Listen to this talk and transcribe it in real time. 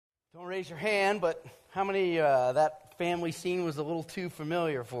Don't raise your hand, but how many that family scene was a little too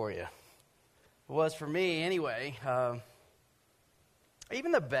familiar for you? It was for me anyway.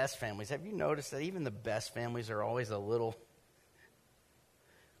 Even the best families, have you noticed that even the best families are always a little...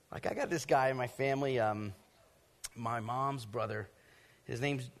 Like I got this guy in my family, my mom's brother, his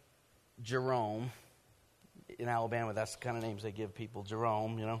name's Jerome. In Alabama, that's the kind of names they give people,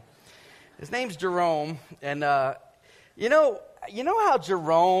 Jerome, you know. His name's Jerome, and you know how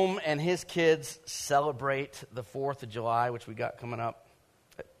Jerome and his kids celebrate the 4th of July, which we got coming up?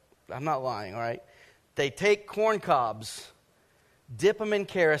 I'm not lying, all right? They take corn cobs, dip them in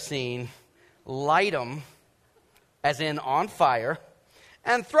kerosene, light them, as in on fire,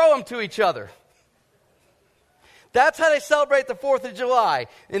 and throw them to each other. That's how they celebrate the 4th of July.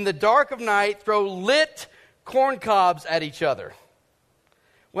 In the dark of night, throw lit corn cobs at each other.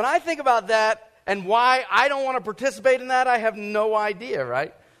 When I think about that, and why I don't want to participate in that, I have no idea,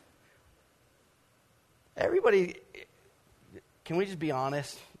 right? Everybody, can we just be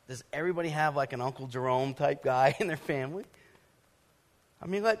honest? Does everybody have like an Uncle Jerome type guy in their family? I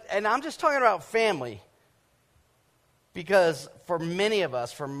mean, and I'm just talking about family. Because for many of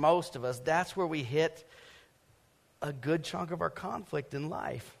us, for most of us, that's where we hit a good chunk of our conflict in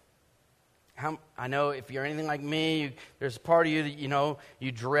life. I know if you're anything like me, there's a part of you that,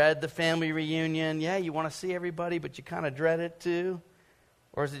 you dread the family reunion. Yeah, you want to see everybody, but you kind of dread it too.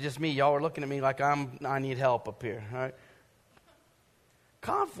 Or is it just me? Y'all are looking at me like I need help up here. All right?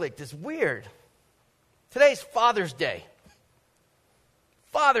 Conflict is weird. Today's Father's Day.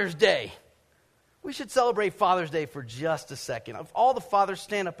 Father's Day. We should celebrate Father's Day for just a second. Of all the fathers,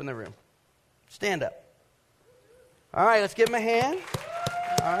 stand up in the room. Stand up. All right, let's give them a hand.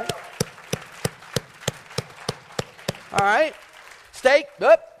 All right. All right, stay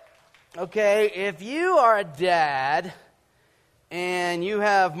up. Okay, if you are a dad and you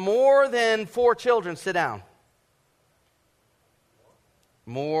have more than 4 children, sit down.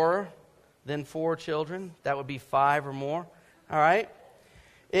 More than 4 children, that would be 5 or more. All right.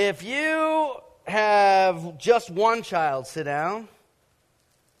 If you have just 1 child, sit down.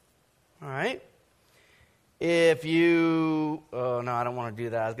 All right. If you, oh no, I don't want to do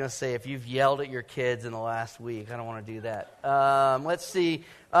that. I was going to say if you've yelled at your kids in the last week, I don't want to do that. Let's see.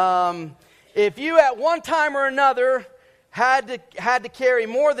 If you at one time or another had to carry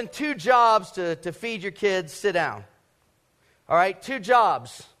more than 2 jobs to feed your kids, sit down. All right, 2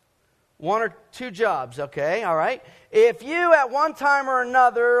 jobs. 1 or 2 jobs, okay, all right. If you at one time or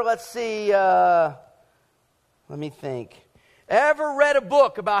another, let's see, let me think. Ever read a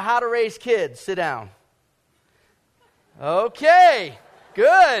book about how to raise kids, sit down. Okay,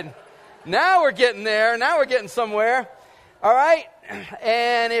 good. Now we're getting there. Now we're getting somewhere. All right.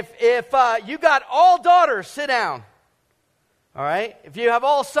 And if you got all daughters, sit down. All right. If you have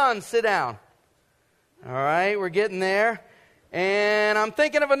all sons, sit down. All right. We're getting there. And I'm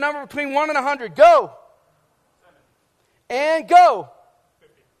thinking of a number between 1 and 100. Go. And go.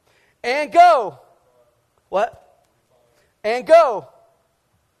 And go. What? And go.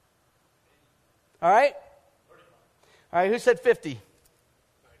 All right. All right, who said 50?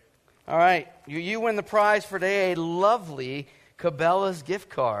 All right, you win the prize for today, a lovely Cabela's gift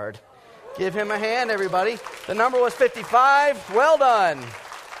card. Give him a hand, everybody. The number was 55. Well done.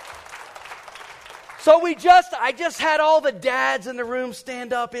 So I just had all the dads in the room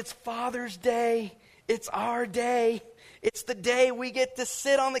stand up. It's Father's Day. It's our day. It's the day we get to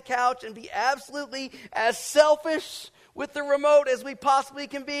sit on the couch and be absolutely as selfish with the remote as we possibly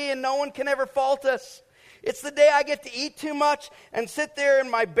can be, and no one can ever fault us. It's the day I get to eat too much and sit there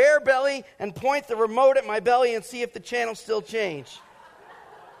in my bare belly and point the remote at my belly and see if the channels still change.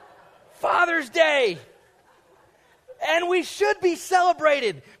 Father's Day. And we should be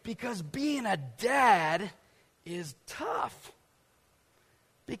celebrated because being a dad is tough.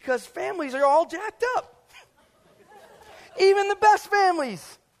 Because families are all jacked up. Even the best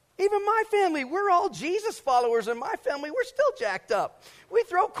families. Even my family, we're all Jesus followers in my family. We're still jacked up. We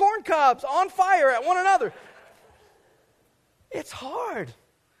throw corn cobs on fire at one another. It's hard.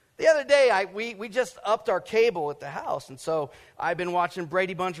 The other day, we just upped our cable at the house, and so I've been watching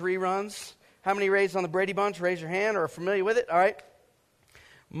Brady Bunch reruns. How many raised on the Brady Bunch? Raise your hand or are familiar with it. All right.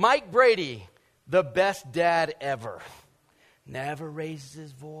 Mike Brady, the best dad ever. Never raises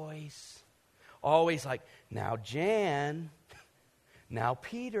his voice. Always like, now Jan... Now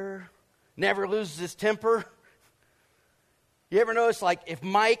Peter never loses his temper. You ever notice, like, if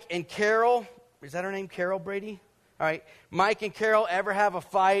Mike and Carol, is that her name, Carol Brady? All right, Mike and Carol ever have a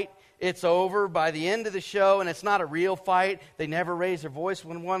fight, it's over by the end of the show, and it's not a real fight. They never raise their voice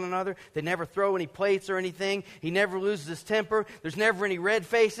with one another. They never throw any plates or anything. He never loses his temper. There's never any red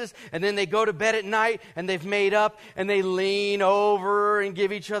faces. And then they go to bed at night, and they've made up, and they lean over and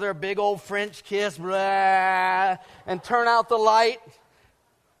give each other a big old French kiss, blah, and turn out the light.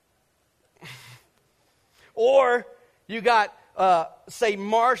 Or you got, say,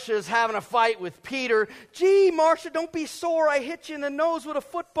 Marcia's having a fight with Peter. Gee, Marcia, don't be sore. I hit you in the nose with a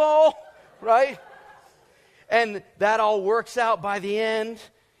football, right? And that all works out by the end,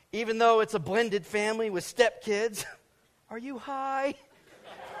 even though it's a blended family with stepkids. Are you high?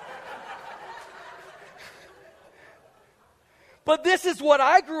 But this is what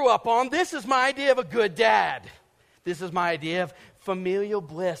I grew up on. This is my idea of a good dad. This is my idea of familial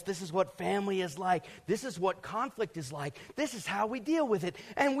bliss. This is what family is like. This is what conflict is like. This is how we deal with it.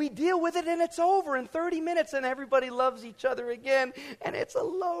 And we deal with it and it's over in 30 minutes and everybody loves each other again. And it's a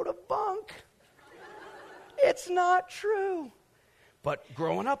load of bunk. It's not true. But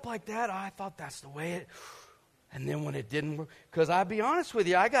growing up like that, I thought that's the way it... And then when it didn't work, because I'll be honest with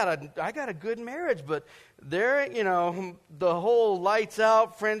you, I got a good marriage, but there, the whole lights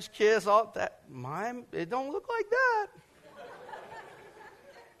out, French kiss, all that, it don't look like that.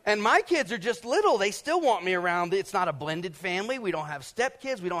 And my kids are just little. They still want me around. It's not a blended family. We don't have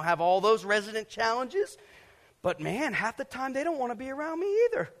stepkids. We don't have all those resident challenges. But man, half the time they don't want to be around me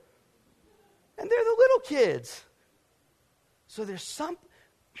either. And they're the little kids. So there's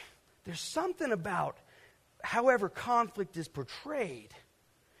something about however conflict is portrayed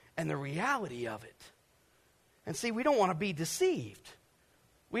and the reality of it. And see, we don't want to be deceived.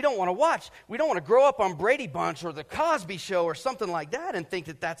 We don't want to watch. We don't want to grow up on Brady Bunch or the Cosby Show or something like that and think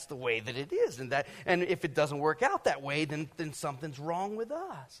that that's the way that it is. And if it doesn't work out that way, then something's wrong with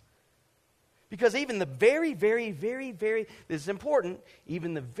us. Because even the very, very, very, very, this is important,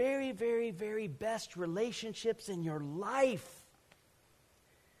 even the very, very, very best relationships in your life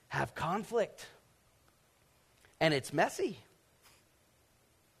have conflict. And it's messy.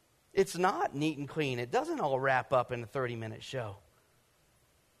 It's not neat and clean. It doesn't all wrap up in a 30-minute show.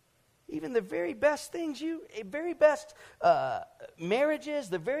 Even the very best things, very best marriages,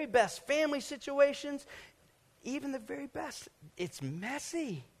 the very best family situations, even the very best, it's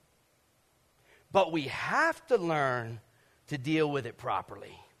messy. But we have to learn to deal with it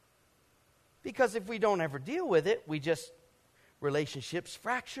properly. Because if we don't ever deal with it, relationships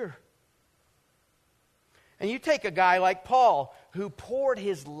fracture. And you take a guy like Paul, who poured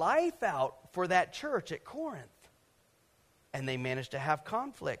his life out for that church at Corinth, and they managed to have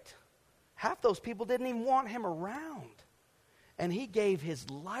conflict. Half those people didn't even want him around. And he gave his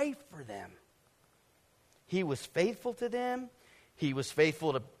life for them. He was faithful to them. He was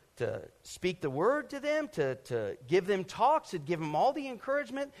faithful to speak the word to them, to give them talks, to give them all the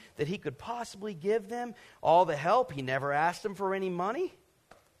encouragement that he could possibly give them, all the help. He never asked them for any money.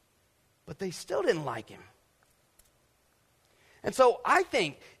 But they still didn't like him. And so I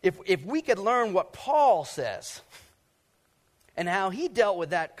think if we could learn what Paul says and how he dealt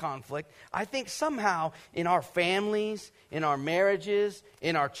with that conflict, I think somehow in our families, in our marriages,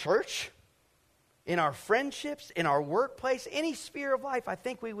 in our church, in our friendships, in our workplace, any sphere of life, I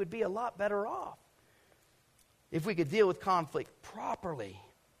think we would be a lot better off if we could deal with conflict properly.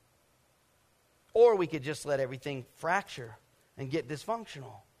 Or we could just let everything fracture and get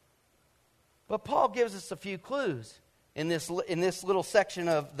dysfunctional. But Paul gives us a few clues in this little section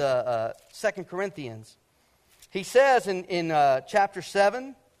of the 2 Corinthians. He says in chapter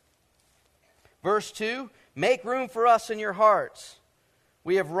 7, verse 2, "Make room for us in your hearts.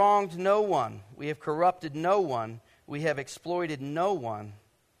 We have wronged no one. We have corrupted no one. We have exploited no one.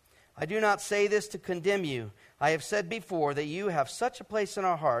 I do not say this to condemn you. I have said before that you have such a place in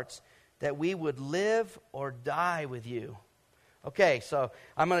our hearts that we would live or die with you." Okay, so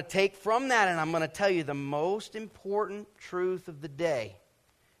I'm going to take from that and I'm going to tell you the most important truth of the day.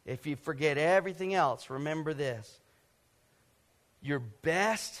 If you forget everything else, remember this. Your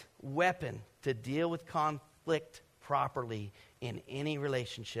best weapon to deal with conflict properly in any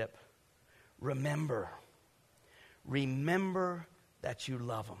relationship, remember that you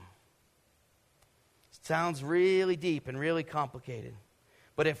love them. It sounds really deep and really complicated.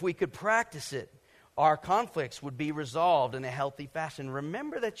 But if we could practice it, our conflicts would be resolved in a healthy fashion.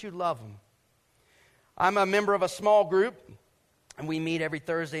 Remember that you love them. I'm a member of a small group, and we meet every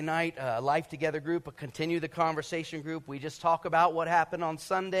Thursday night, a Life Together group, a Continue the Conversation group. We just talk about what happened on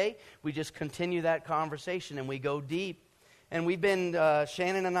Sunday. We just continue that conversation, and we go deep. And we've been,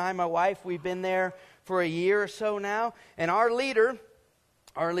 Shannon and I, my wife, we've been there for a year or so now. And our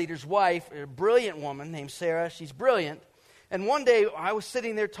leader's wife, a brilliant woman named Sarah, she's brilliant. And one day I was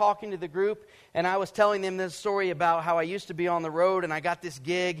sitting there talking to the group, and I was telling them this story about how I used to be on the road, and I got this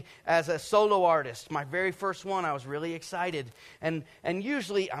gig as a solo artist. My very first one, I was really excited. And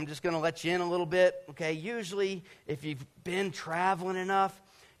usually, I'm just going to let you in a little bit, okay? Usually, if you've been traveling enough,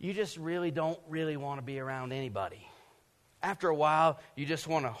 you just don't really want to be around anybody. After a while, you just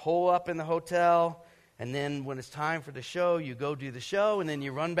want to hole up in the hotel, and then when it's time for the show, you go do the show, and then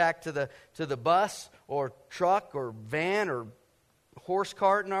you run back to the bus or truck or van or horse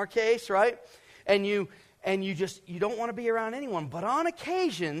cart in our case, right? And you don't want to be around anyone. But on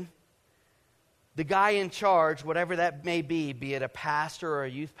occasion, the guy in charge, whatever that may be it a pastor or a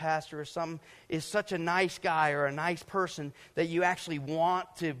youth pastor or something, is such a nice guy or a nice person that you actually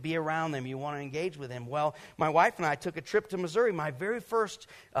want to be around them. You want to engage with him. Well, my wife and I took a trip to Missouri. My very first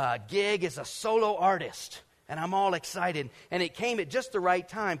gig as a solo artist. And I'm all excited. And it came at just the right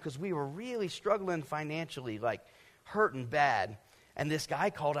time because we were really struggling financially, like hurting bad. And this guy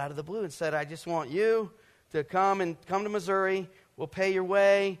called out of the blue and said, I just want you to come to Missouri. We'll pay your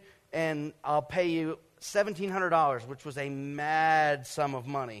way. And I'll pay you $1,700, which was a mad sum of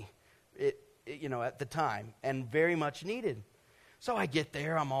money, at the time, and very much needed. So I get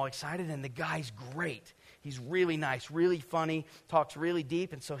there, I'm all excited, and the guy's great. He's really nice, really funny, talks really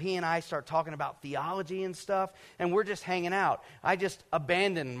deep, and so he and I start talking about theology and stuff, and we're just hanging out. I just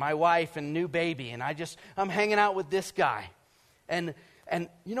abandoned my wife and new baby, and I'm hanging out with this guy. And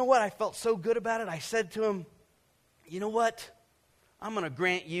you know what? I felt so good about it. I said to him, you know what? I'm going to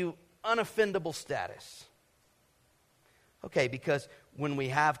grant you unoffendable status. Okay, because when we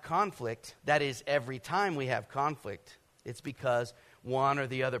have conflict, that is every time we have conflict, it's because one or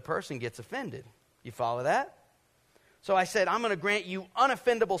the other person gets offended. You follow that? So I said, I'm going to grant you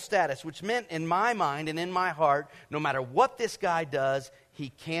unoffendable status, which meant in my mind and in my heart, no matter what this guy does, he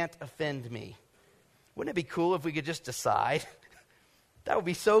can't offend me. Wouldn't it be cool if we could just decide? That would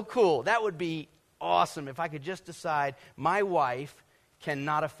be so cool. That would be awesome if I could just decide my wife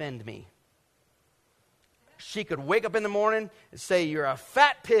cannot offend me. She could wake up in the morning and say, you're a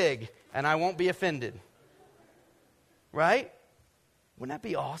fat pig, and I won't be offended. Right? Wouldn't that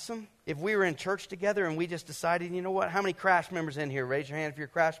be awesome? If we were in church together and we just decided, you know what, how many Crash members in here? Raise your hand if you're a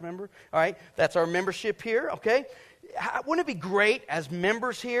Crash member. All right, that's our membership here, okay? Wouldn't it be great as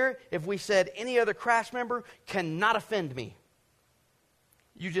members here if we said any other Crash member cannot offend me?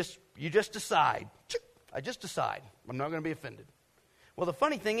 You just decide. I just decide. I'm not going to be offended. Well, the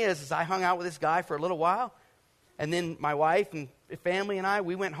funny thing is I hung out with this guy for a little while, and then my wife and family and I,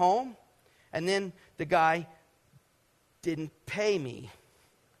 we went home, and then the guy didn't pay me.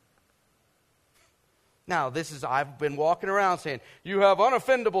 Now, I've been walking around saying, you have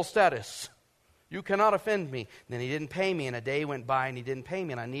unoffendable status. You cannot offend me. And then he didn't pay me, and a day went by, and he didn't pay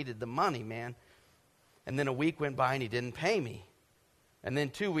me, and I needed the money, man. And then a week went by, and he didn't pay me. And then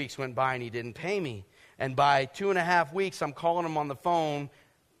 2 weeks went by, and he didn't pay me. And by 2.5 weeks, I'm calling him on the phone,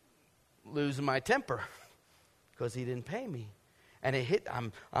 losing my temper because he didn't pay me. And it hit.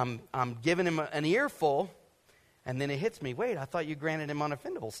 I'm giving him an earful, and then it hits me. Wait, I thought you granted him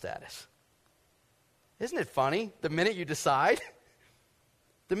unoffendable status. Isn't it funny? The minute you decide,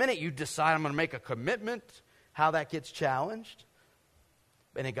 I'm going to make a commitment, how that gets challenged.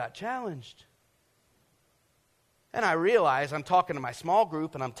 And it got challenged. And I realize I'm talking to my small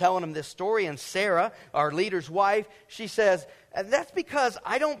group and I'm telling them this story, and Sarah, our leader's wife, she says, that's because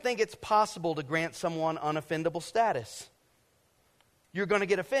I don't think it's possible to grant someone unoffendable status. You're going to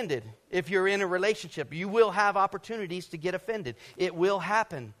get offended. If you're in a relationship, you will have opportunities to get offended. It will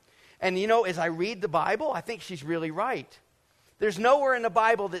happen. And as I read the Bible, I think she's really right. There's nowhere in the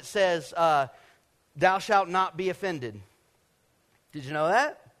Bible that says, thou shalt not be offended. Did you know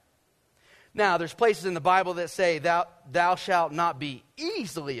that? Now, there's places in the Bible that say, thou shalt not be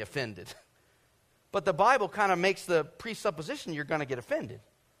easily offended. But the Bible kind of makes the presupposition you're going to get offended.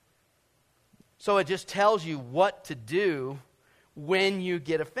 So it just tells you what to do when you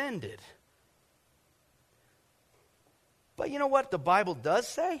get offended. But you know what the Bible does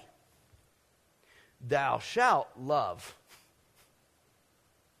say? Thou shalt love.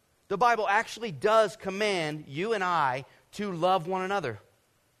 The Bible actually does command you and I to love one another.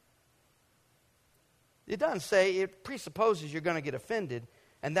 It doesn't say, it presupposes you're going to get offended,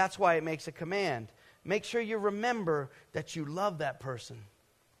 and that's why it makes a command. Make sure you remember that you love that person.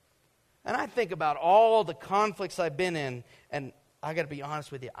 And I think about all the conflicts I've been in, and I got to be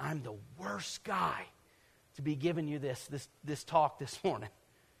honest with you, I'm the worst guy to be giving you this talk this morning.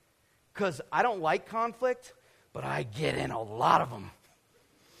 Because I don't like conflict, but I get in a lot of them.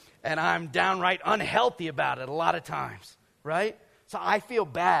 And I'm downright unhealthy about it a lot of times, right? So I feel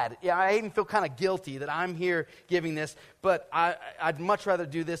bad. Yeah, I even feel kind of guilty that I'm here giving this, but I'd much rather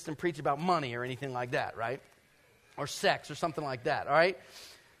do this than preach about money or anything like that, right? Or sex or something like that, all right?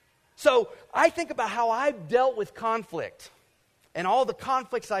 So I think about how I've dealt with conflict and all the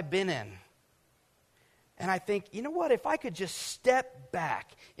conflicts I've been in. And I think, you know what? If I could just step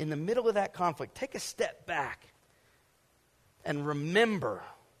back in the middle of that conflict, take a step back and remember,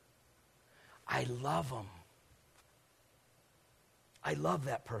 I love them. I love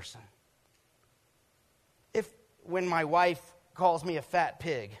that person. When my wife calls me a fat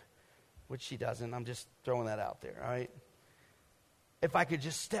pig, which she doesn't, I'm just throwing that out there, all right? If I could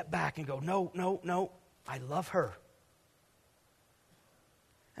just step back and go, no, I love her.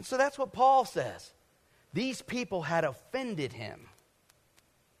 And so that's what Paul says. These people had offended him.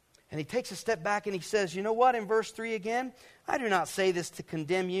 And he takes a step back and he says, you know what, in verse 3 again, I do not say this to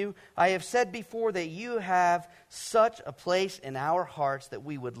condemn you. I have said before that you have such a place in our hearts that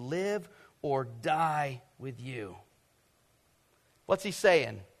we would live or die with you. What's he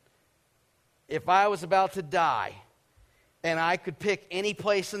saying? If I was about to die and I could pick any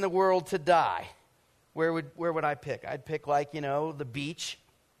place in the world to die, where would I pick? I'd pick the beach.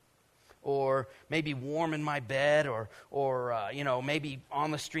 Or maybe warm in my bed, or maybe on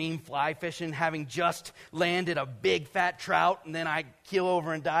the stream fly fishing, having just landed a big fat trout, and then I keel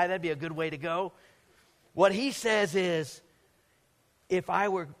over and die. That'd be a good way to go. What he says is, if I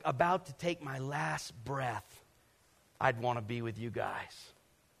were about to take my last breath, I'd want to be with you guys.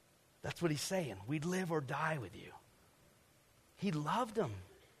 That's what he's saying. We'd live or die with you. He loved them.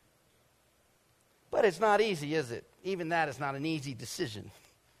 But it's not easy, is it? Even that is not an easy decision.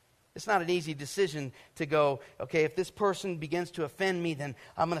 It's not an easy decision to go, okay, if this person begins to offend me, then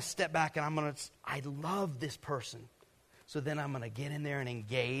I'm going to step back and I love this person. So then I'm going to get in there and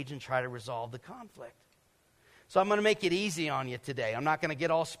engage and try to resolve the conflict. So I'm going to make it easy on you today. I'm not going to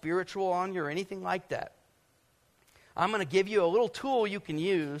get all spiritual on you or anything like that. I'm going to give you a little tool you can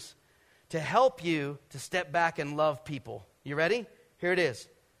use to help you to step back and love people. You ready? Here it is.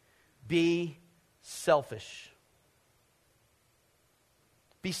 Be selfish.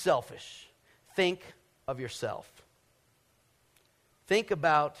 Be selfish. Think of yourself. Think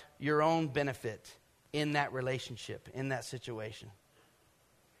about your own benefit in that relationship, in that situation.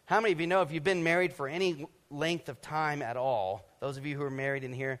 How many of you know, if you've been married for any length of time at all, those of you who are married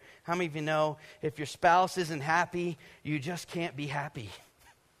in here, how many of you know if your spouse isn't happy, you just can't be happy?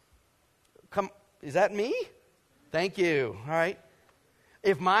 Is that me? Thank you. All right.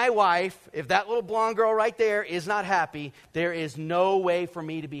 If my wife, if that little blonde girl right there is not happy, there is no way for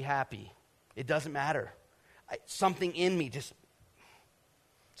me to be happy. It doesn't matter. Something in me just...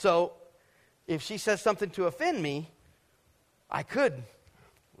 So, if she says something to offend me, I could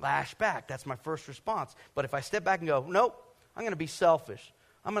lash back. That's my first response. But if I step back and go, nope, I'm going to be selfish.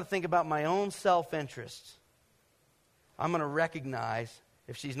 I'm going to think about my own self-interests. I'm going to recognize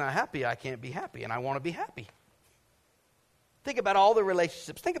if she's not happy, I can't be happy, and I want to be happy. Think about all the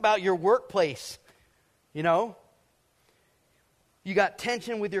relationships. Think about your workplace. You got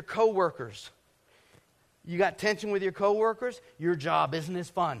tension with your coworkers. Your job isn't as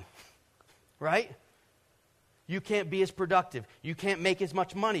fun, right? You can't be as productive. You can't make as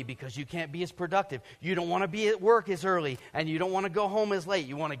much money because you can't be as productive. You don't want to be at work as early, and you don't want to go home as late.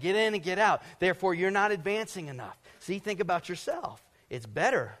 You want to get in and get out. Therefore, you're not advancing enough. See, think about yourself. It's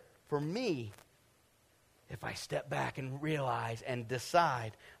better for me if I step back and realize and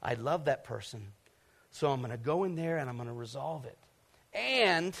decide I love that person. So I'm going to go in there and I'm going to resolve it.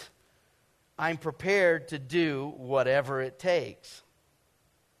 And I'm prepared to do whatever it takes.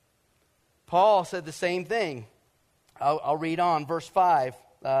 Paul said the same thing. I'll read on, verse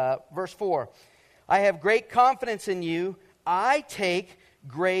 4. I have great confidence in you. I take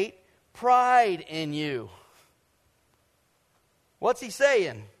great pride in you. What's he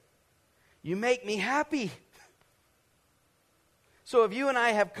saying? You make me happy. So if you and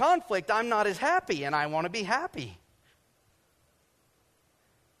I have conflict, I'm not as happy, and I want to be happy.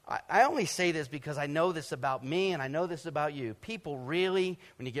 I only say this because I know this about me, and I know this about you. People really,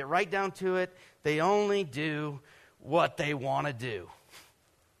 when you get right down to it, they only do what they want to do.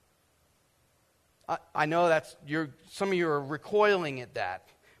 I know that's some of you are recoiling at that,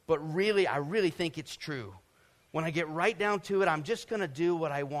 but really, I really think it's true. When I get right down to it, I'm just going to do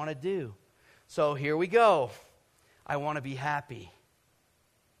what I want to do. So here we go. I want to be happy.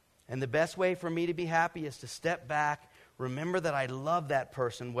 And the best way for me to be happy is to step back, remember that I love that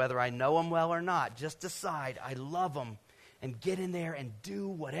person, whether I know them well or not. Just decide I love them and get in there and do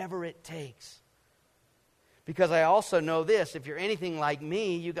whatever it takes. Because I also know this, if you're anything like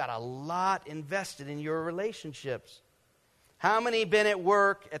me, you got a lot invested in your relationships. How many been at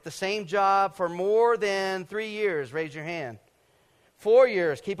work at the same job for more than 3 years? Raise your hand. 4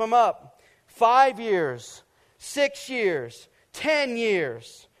 years. Keep them up. 5 years. 6 years. 10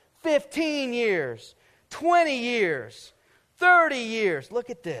 years. 15 years. 20 years. 30 years. Look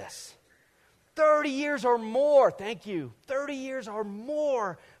at this. 30 years or more. Thank you. 30 years or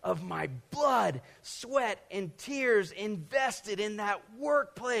more of my blood, sweat, and tears invested in that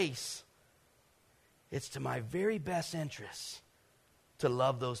workplace. It's to my very best interests to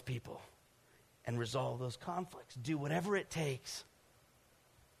love those people and resolve those conflicts. Do whatever it takes.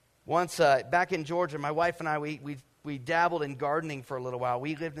 Once, back in Georgia, my wife and I, we dabbled in gardening for a little while.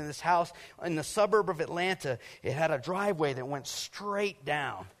 We lived in this house in the suburb of Atlanta. It had a driveway that went straight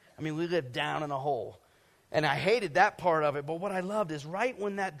down. I mean, we lived down in a hole. And I hated that part of it, but what I loved is right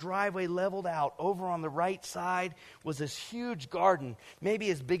when that driveway leveled out, over on the right side was this huge garden, maybe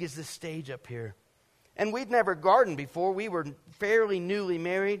as big as this stage up here. And we'd never gardened before. We were fairly newly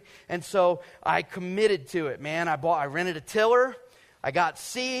married, and so I committed to it, man. I rented a tiller. I got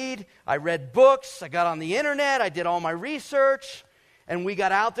seed. I read books. I got on the internet. I did all my research. And we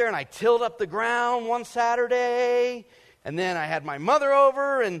got out there, and I tilled up the ground one Saturday. And then I had my mother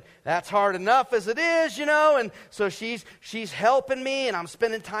over, and that's hard enough as it is, you know. And so she's helping me, and I'm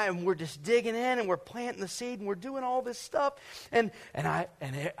spending time. And we're just digging in, and we're planting the seed, and we're doing all this stuff. And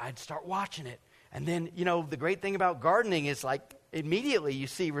I'd start watching it. And then, you know, the great thing about gardening is like immediately you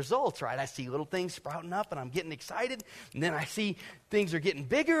see results, right? I see little things sprouting up and I'm getting excited. And then I see things are getting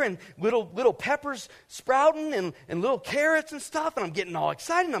bigger and little peppers sprouting and little carrots and stuff. And I'm getting all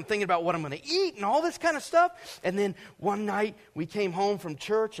excited. And I'm thinking about what I'm going to eat and all this kind of stuff. And then one night we came home from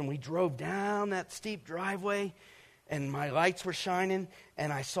church and we drove down that steep driveway and my lights were shining.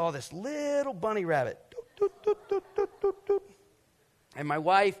 And I saw this little bunny rabbit. Doot, doot, doot, doot, doot, doot. And my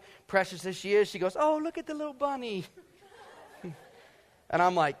wife, precious as she is, she goes, "Oh, look at the little bunny." And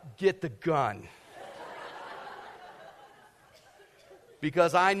I'm like, "Get the gun."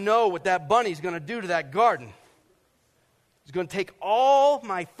 Because I know what that bunny's going to do to that garden. It's going to take all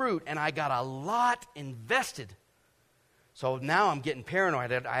my fruit, and I got a lot invested. So now I'm getting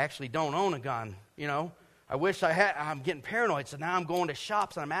paranoid. I actually don't own a gun, you know. I wish I had. I'm getting paranoid, so now I'm going to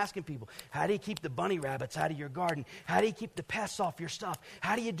shops and I'm asking people, how do you keep the bunny rabbits out of your garden? How do you keep the pests off your stuff?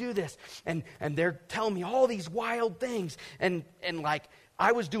 How do you do this? And they're telling me all these wild things. And like,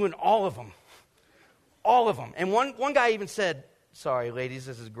 I was doing all of them. All of them. And one guy even said, sorry, ladies,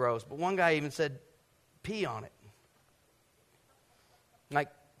 this is gross, but one guy even said, pee on it. Like,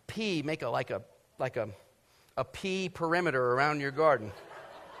 pee, make a pea perimeter around your garden.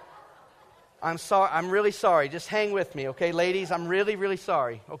 I'm sorry. I'm really sorry. Just hang with me, okay, ladies? I'm really, really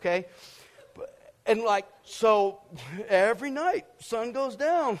sorry, okay? And like, so every night, sun goes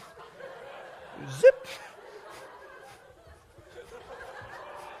down. Zip.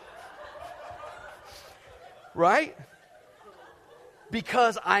 Right?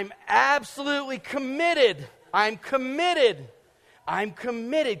 Because I'm absolutely committed. I'm committed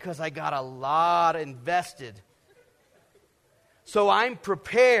because I got a lot invested. So I'm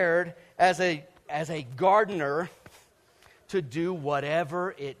prepared as a gardener to do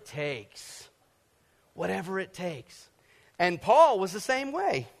whatever it takes. Whatever it takes. And Paul was the same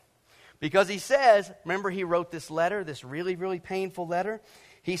way. Because he says, remember he wrote this letter, this really, really painful letter?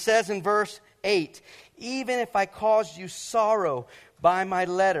 He says in verse 8, "Even if I caused you sorrow by my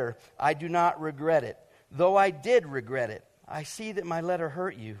letter, I do not regret it. Though I did regret it, I see that my letter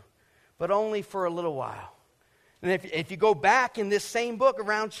hurt you, but only for a little while." And if you go back in this same book,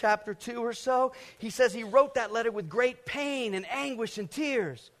 around chapter 2 or so, he says he wrote that letter with great pain and anguish and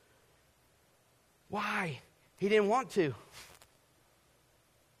tears. Why? He didn't want to.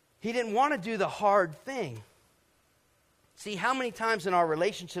 He didn't want to do the hard thing. See, how many times in our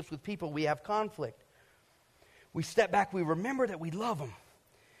relationships with people we have conflict? We step back, we remember that we love them.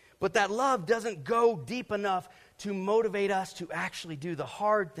 But that love doesn't go deep enough to motivate us to actually do the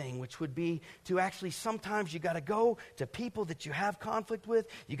hard thing, which would be to actually, sometimes you got to go to people that you have conflict with,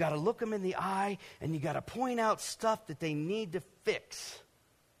 you got to look them in the eye, and you got to point out stuff that they need to fix.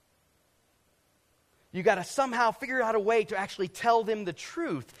 You got to somehow figure out a way to actually tell them the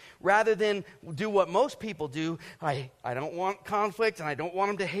truth rather than do what most people do. I don't want conflict and I don't want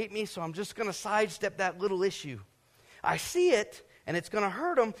them to hate me, so I'm just going to sidestep that little issue. I see it and it's going to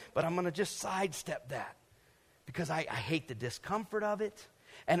hurt them, but I'm going to just sidestep that because I hate the discomfort of it.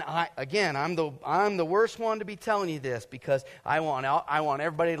 And I'm the worst one to be telling you this because I want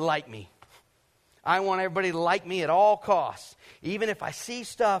everybody to like me. I want everybody to like me at all costs. Even if I see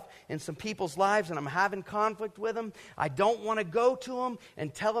stuff in some people's lives and I'm having conflict with them, I don't want to go to them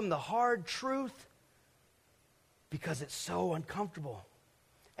and tell them the hard truth because it's so uncomfortable.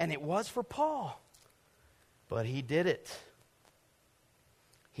 And it was for Paul. But he did it.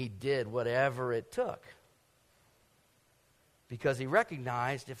 He did whatever it took. Because he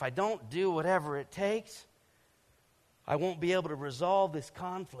recognized, if I don't do whatever it takes, I won't be able to resolve this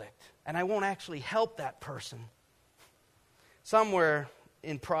conflict. And I won't actually help that person. Somewhere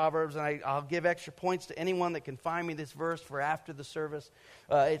in Proverbs, and I'll give extra points to anyone that can find me this verse for after the service,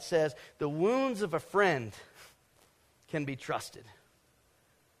 it says, the wounds of a friend can be trusted.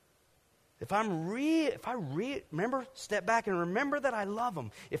 If I remember, step back and remember that I love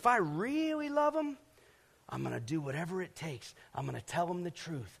them. If I really love them, I'm going to do whatever it takes. I'm going to tell them the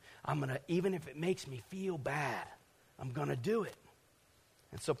truth. Even if it makes me feel bad, I'm going to do it.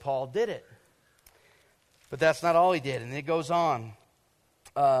 And so Paul did it. But that's not all he did. And it goes on.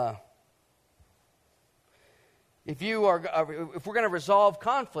 If we're going to resolve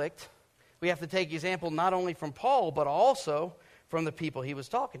conflict, we have to take example not only from Paul, but also from the people he was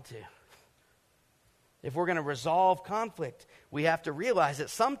talking to. If we're going to resolve conflict, we have to realize that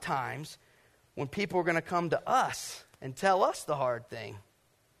sometimes when people are going to come to us and tell us the hard thing,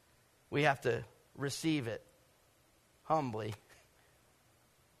 we have to receive it humbly.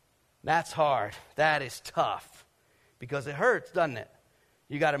 That's hard. That is tough. Because it hurts, doesn't it?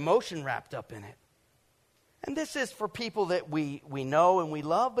 You got emotion wrapped up in it. And this is for people that we know and we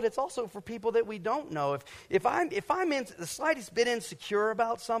love, but it's also for people that we don't know. If I'm the slightest bit insecure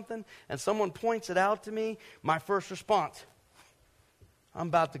about something and someone points it out to me, my first response, I'm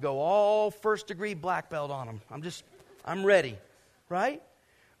about to go all first-degree black belt on them. I'm ready, right?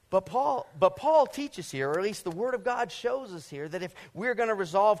 But Paul teaches here, or at least the Word of God shows us here, that if we're going to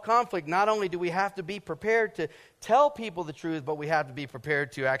resolve conflict, not only do we have to be prepared to tell people the truth, but we have to be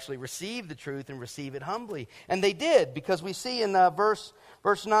prepared to actually receive the truth and receive it humbly. And they did, because we see in verse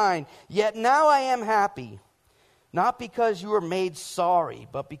 9, yet now I am happy, not because you were made sorry,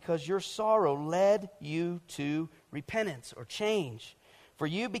 but because your sorrow led you to repentance or change. For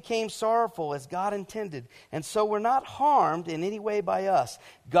you became sorrowful as God intended, and so were not harmed in any way by us.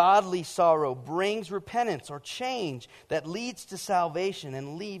 Godly sorrow brings repentance or change that leads to salvation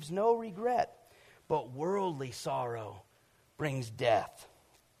and leaves no regret. But worldly sorrow brings death.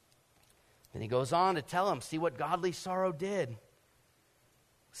 Then he goes on to tell him, see what godly sorrow did.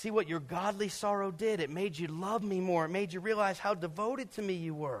 See what your godly sorrow did. It made you love me more. It made you realize how devoted to me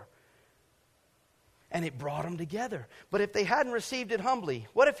you were. And it brought them together. But if they hadn't received it humbly,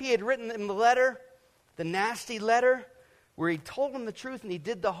 what if he had written them the letter, the nasty letter, where he told them the truth and he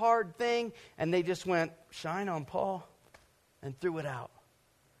did the hard thing, and they just went, shine on Paul, and threw it out.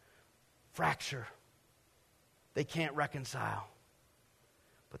 Fracture. They can't reconcile.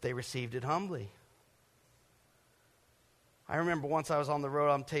 But they received it humbly. I remember once I was on the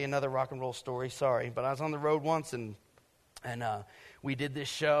road, I'm telling you another rock and roll story, sorry, but I was on the road once and we did this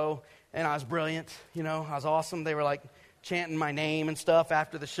show, and I was brilliant, I was awesome. They were like chanting my name and stuff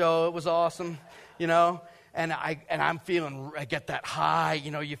after the show. It was awesome, and I'm feeling, I get that high,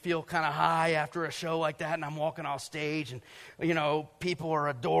 you feel kind of high after a show like that, and I'm walking off stage, and, people are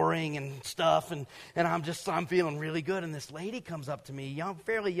adoring and stuff, and I'm feeling really good, and this lady comes up to me,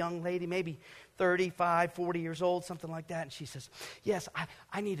 fairly young lady, maybe 35, 40 years old, something like that, and she says, yes,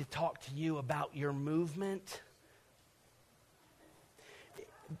 I need to talk to you about your movement.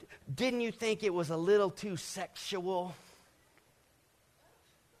 Didn't you think it was a little too sexual?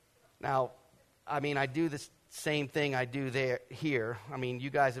 Now, I do the same thing I do here. You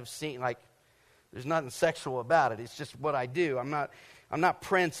guys have seen, there's nothing sexual about it. It's just what I do. I'm not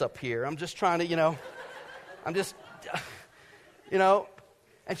Prince up here. I'm just trying to, And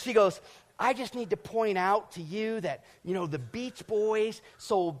she goes, I just need to point out to you that, the Beach Boys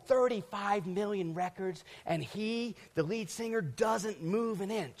sold 35 million records, and he, the lead singer, doesn't move an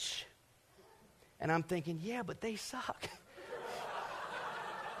inch. And I'm thinking, yeah, but they suck.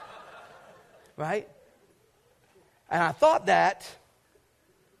 Right? And I thought that,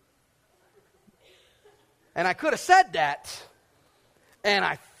 and I could have said that, and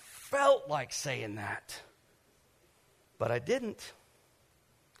I felt like saying that, but I didn't.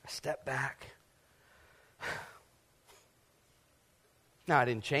 I stepped back. Now, I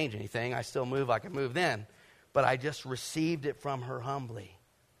didn't change anything. I still move like I moved then. But I just received it from her humbly.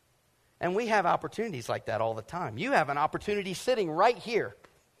 And we have opportunities like that all the time. You have an opportunity sitting right here.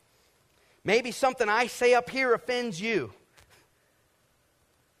 Maybe something I say up here offends you.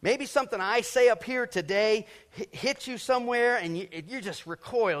 Maybe something I say up here today hits you somewhere and you just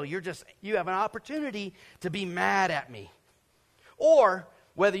recoil. You have an opportunity to be mad at me. Or,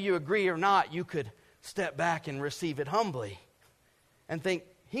 whether you agree or not, you could step back and receive it humbly and think,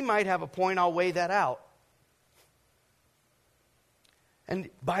 he might have a point, I'll weigh that out. And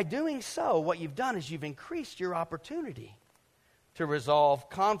by doing so, what you've done is you've increased your opportunity to resolve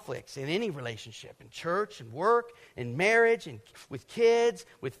conflicts in any relationship, in church, in work, in marriage, and with kids,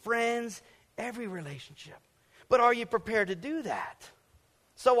 with friends, every relationship. But are you prepared to do that?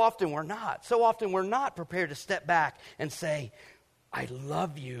 So often we're not. So often we're not prepared to step back and say, I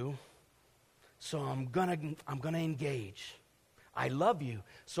love you, so I'm gonna engage. I love you,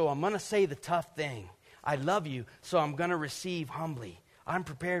 so I'm gonna say the tough thing. I love you, so I'm gonna receive humbly. I'm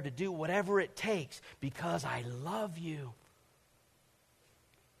prepared to do whatever it takes because I love you.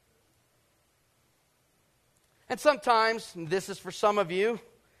 And sometimes, and this is for some of you,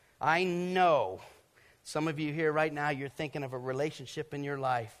 I know some of you here right now, you're thinking of a relationship in your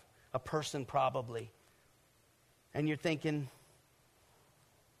life, a person probably. And you're thinking,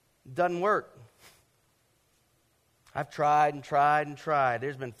 doesn't work. I've tried and tried and tried.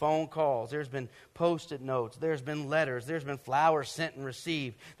 There's been phone calls. There's been Post-it notes. There's been letters. There's been flowers sent and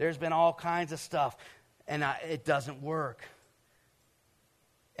received. There's been all kinds of stuff. And it doesn't work.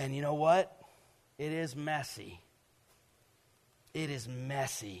 And you know what? It is messy. It is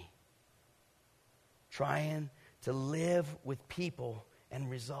messy. Trying to live with people and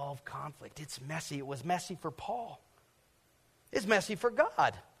resolve conflict. It's messy. It was messy for Paul. It's messy for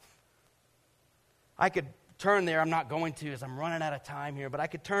God. I could turn there. I'm not going to as I'm running out of time here. But I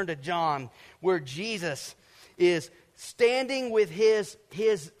could turn to John where Jesus is standing with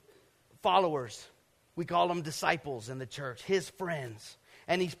his followers. We call them disciples in the church, his friends.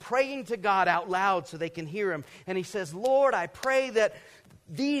 And he's praying to God out loud so they can hear him. And he says, Lord, I pray that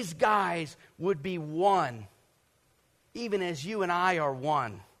these guys would be one, even as you and I are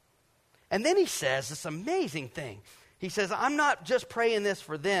one. And then he says this amazing thing. He says, I'm not just praying this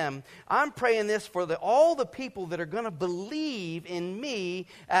for them. I'm praying this for all the people that are going to believe in me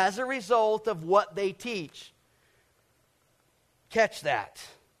as a result of what they teach. Catch that.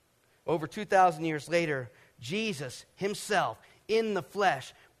 Over 2,000 years later, Jesus himself, in the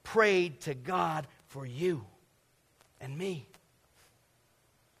flesh, prayed to God for you and me.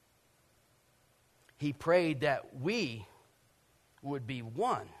 He prayed that we would be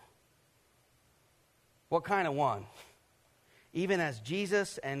one. What kind of one? Even as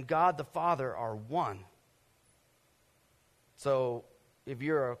Jesus and God the Father are one. So, if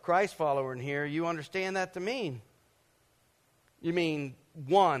you're a Christ follower in here, you understand that to mean. You mean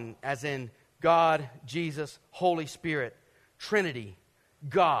one, as in God, Jesus, Holy Spirit, Trinity,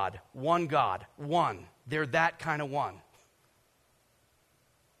 God, one. They're that kind of one.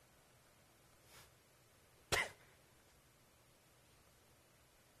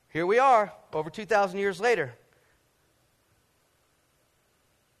 Here we are, over 2,000 years later.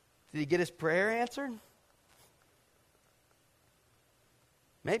 Did he get his prayer answered?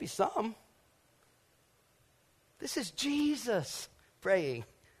 Maybe some. This is Jesus praying.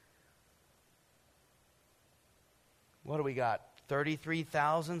 What do we got?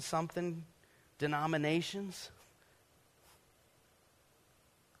 33,000 something denominations?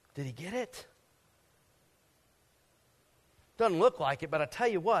 Did he get it? Doesn't look like it, but I tell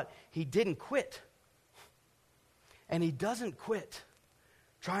you what, he didn't quit. And he doesn't quit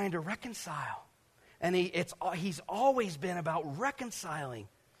trying to reconcile. And he's always been about reconciling,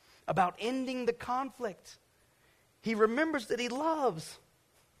 about ending the conflict. He remembers that he loves.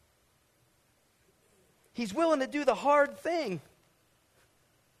 He's willing to do the hard thing.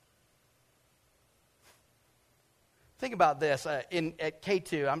 Think about this. At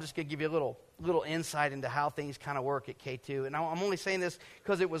K2, I'm just going to give you a little insight into how things kind of work at K2. And I'm only saying this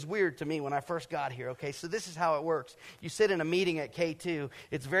because it was weird to me when I first got here. Okay, so this is how it works. You sit in a meeting at K2.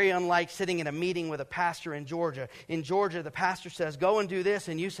 It's very unlike sitting in a meeting with a pastor in Georgia. In Georgia, the pastor says, go and do this,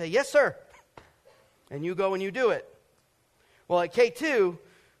 and you say, yes, sir. And you go and you do it. Well, at K2,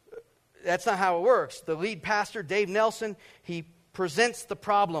 that's not how it works. The lead pastor, Dave Nelson, he presents the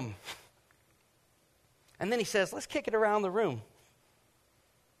problem. And then he says, let's kick it around the room.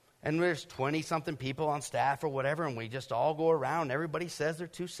 And there's 20-something people on staff or whatever, and we just all go around. And everybody says their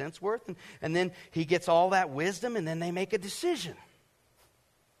 2 cents worth. And then he gets all that wisdom, and then they make a decision.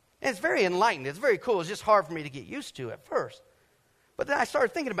 And it's very enlightening. It's very cool. It's just hard for me to get used to at first. But then I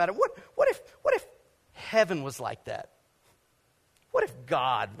started thinking about it. What if heaven was like that? What if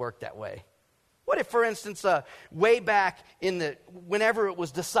God worked that way? What if, for instance, way back whenever it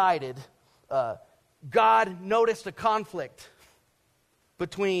was decided, God noticed a conflict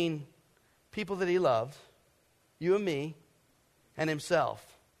between people that he loved, you and me, and himself.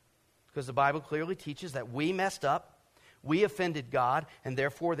 Because the Bible clearly teaches that we messed up, we offended God, and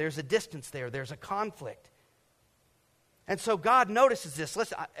therefore there's a distance there. There's a conflict. And so God notices this.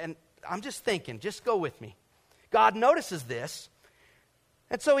 Listen, and I'm just thinking, just go with me. God notices this,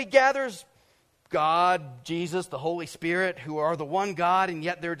 And so he gathers God, Jesus, the Holy Spirit, who are the one God, and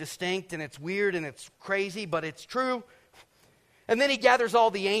yet they're distinct, and it's weird and it's crazy, but it's true. And then he gathers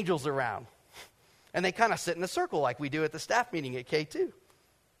all the angels around. And they kind of sit in a circle like we do at the staff meeting at K2.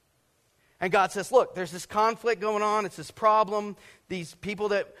 And God says, look, there's this conflict going on. It's this problem. These people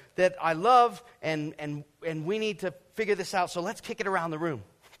that I love, and we need to figure this out. So let's kick it around the room.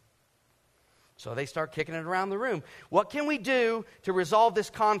 So they start kicking it around the room. What can we do to resolve this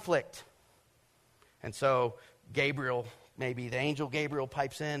conflict? And so Gabriel, maybe the angel Gabriel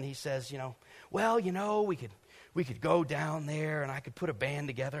pipes in. He says, we could go down there and I could put a band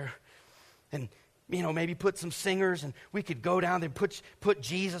together and, maybe put some singers, and we could go down there and put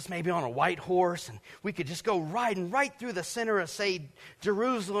Jesus maybe on a white horse, and we could just go riding right through the center of, say,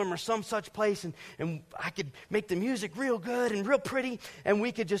 Jerusalem or some such place, and I could make the music real good and real pretty, and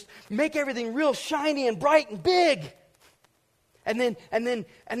we could just make everything real shiny and bright and big. And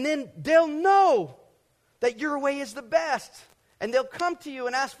then they'll know that your way is the best, and they'll come to you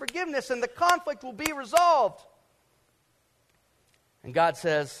and ask forgiveness, and the conflict will be resolved. And God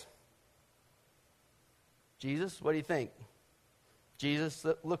says, Jesus, what do you think? Jesus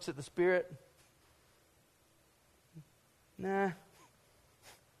looks at the Spirit. Nah,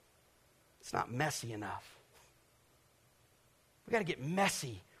 it's not messy enough. We got to get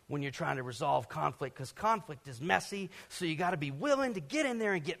messy when you're trying to resolve conflict, because conflict is messy, so you got to be willing to get in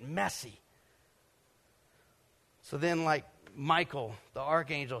there and get messy. So then, like Michael, the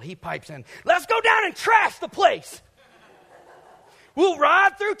archangel, he pipes in, let's go down and trash the place. We'll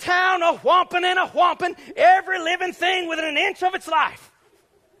ride through town a-whomping and a-whomping every living thing within an inch of its life.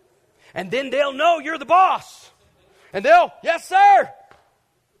 And then they'll know you're the boss. And they'll, yes, sir,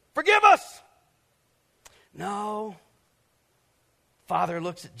 forgive us. No. Father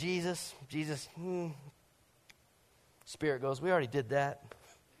looks at Jesus. Jesus, Spirit goes, we already did that.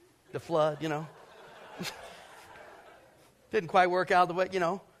 The flood, Didn't quite work out the way,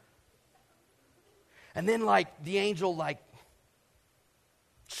 And then, the angel,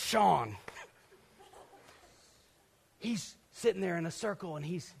 Sean, he's sitting there in a circle, and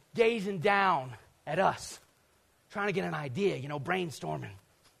he's gazing down at us, trying to get an idea, brainstorming.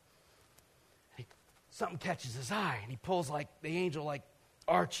 Something catches his eye, and he pulls, the angel,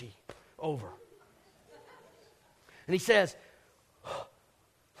 Archie, over. And he says, oh,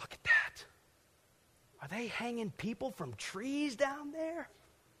 look at that. Are they hanging people from trees down there?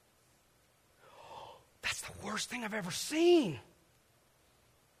 Oh, that's the worst thing I've ever seen.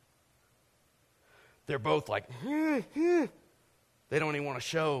 They're both like, They don't even want to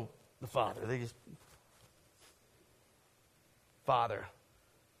show the Father. They just, Father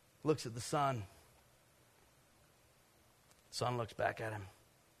looks at the Son. Son looks back at him.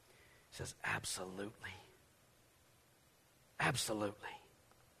 He says, absolutely. Absolutely.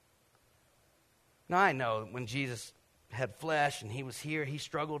 Now, I know when Jesus had flesh and he was here, he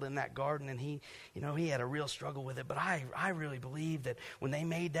struggled in that garden, and he had a real struggle with it. But I really believe that when they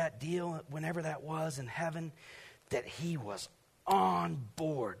made that deal, whenever that was in heaven, that he was on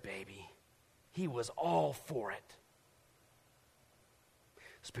board, baby. He was all for it.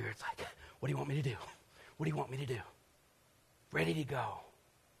 Spirit's like, what do you want me to do? What do you want me to do? Ready to go.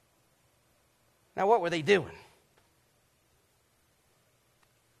 Now, what were they doing?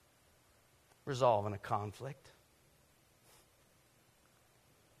 Resolving a conflict.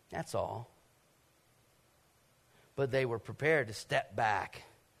 That's all. But they were prepared to step back,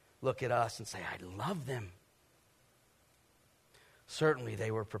 look at us, and say, I love them. Certainly,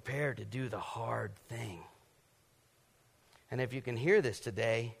 they were prepared to do the hard thing. And if you can hear this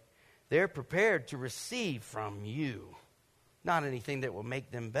today, they're prepared to receive from you. Not anything that will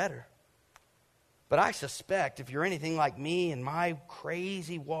make them better. But I suspect if you're anything like me in my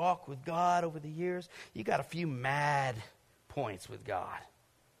crazy walk with God over the years, you got a few mad points with God.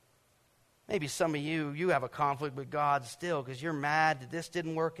 Maybe some of you have a conflict with God still because you're mad that this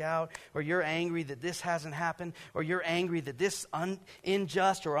didn't work out, or you're angry that this hasn't happened, or you're angry that this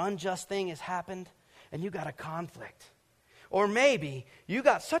unjust or unjust thing has happened, and you got a conflict. Or maybe you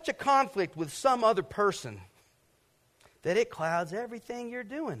got such a conflict with some other person that it clouds everything you're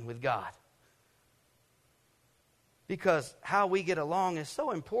doing with God. Because how we get along is so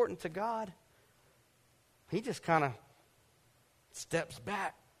important to God. He just kind of steps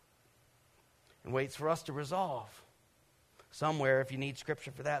back and waits for us to resolve. Somewhere, if you need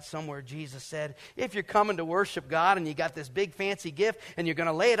scripture for that, somewhere Jesus said, if you're coming to worship God and you got this big fancy gift and you're going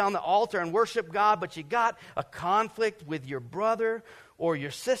to lay it on the altar and worship God, but you got a conflict with your brother or your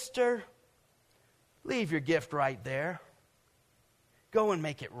sister, leave your gift right there. Go and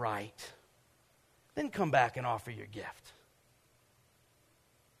make it right. Then come back and offer your gift.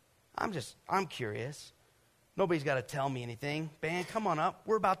 I'm curious. Nobody's got to tell me anything. Band, come on up.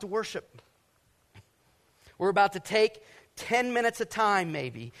 We're about to worship. We're about to take 10 minutes of time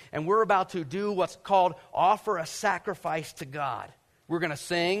maybe, and we're about to do what's called offer a sacrifice to God. We're going to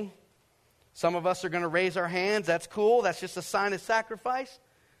sing. Some of us are going to raise our hands. That's cool. That's just a sign of sacrifice.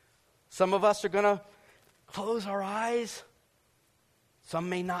 Some of us are going to close our eyes. Some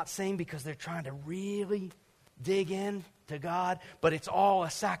may not sing because they're trying to really dig in to God, but it's all a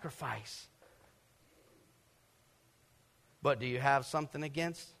sacrifice. But do you have something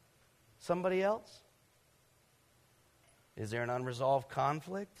against somebody else? Is there an unresolved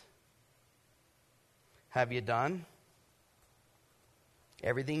conflict? Have you done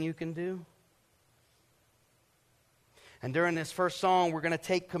everything you can do? And during this first song, we're going to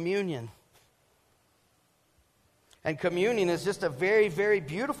take communion. And communion is just a very, very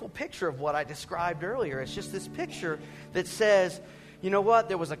beautiful picture of what I described earlier. It's just this picture that says, you know what?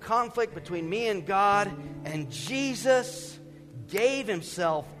 There was a conflict between me and God, and Jesus gave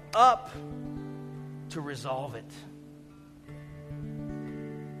himself up to resolve it.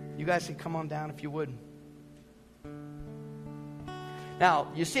 You guys can come on down if you would.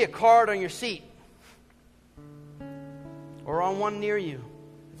 Now, you see a card on your seat or on one near you.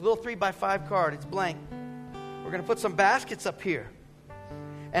 It's a little 3x5 card. It's blank. We're going to put some baskets up here.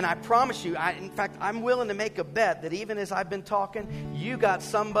 And I promise you, in fact, I'm willing to make a bet that even as I've been talking, you got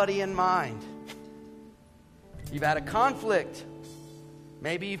somebody in mind. You've had a conflict.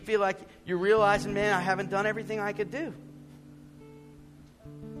 Maybe you feel like you're realizing, man, I haven't done everything I could do.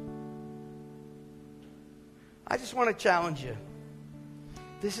 I just want to challenge you.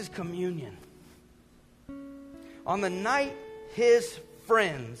 This is communion. On the night his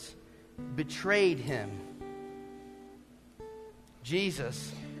friends betrayed him,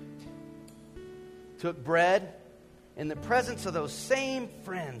 Jesus took bread in the presence of those same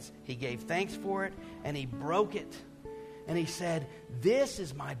friends. He gave thanks for it, and he broke it. And he said, "This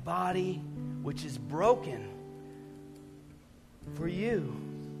is my body, which is broken for you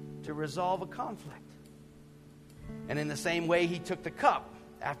to resolve a conflict." And in the same way, he took the cup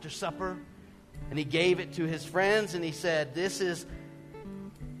after supper, and he gave it to his friends, and he said, "This is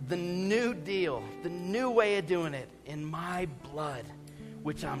the new deal, the new way of doing it in my blood,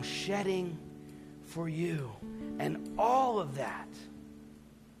 which I'm shedding for you." And all of that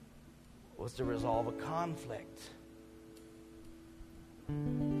was to resolve a conflict.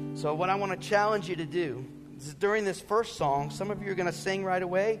 So what I want to challenge you to do is during this first song, some of you are going to sing right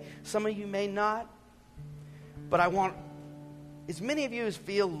away, some of you may not, but I want as many of you as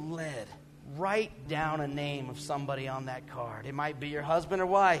feel led, write down a name of somebody on that card. It might be your husband or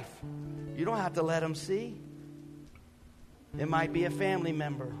wife. You don't have to let them see. It might be a family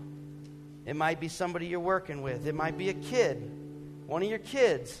member. It might be somebody you're working with. It might be a kid, one of your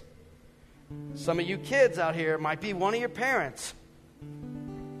kids. Some of you kids out here, it might be one of your parents.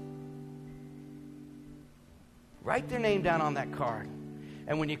 Write their name down on that card.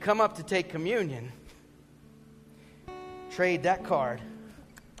 And when you come up to take communion, trade that card.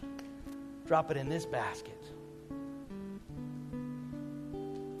 Drop it in this basket.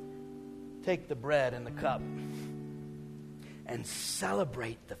 Take the bread and the cup and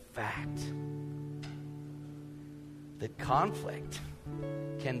celebrate the fact that conflict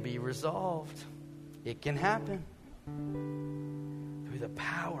can be resolved. It can happen through the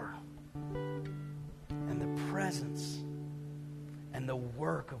power and the presence and the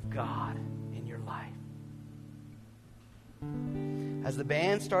work of God in your life. As the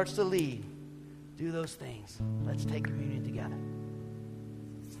band starts to lead, do those things. Let's take communion together.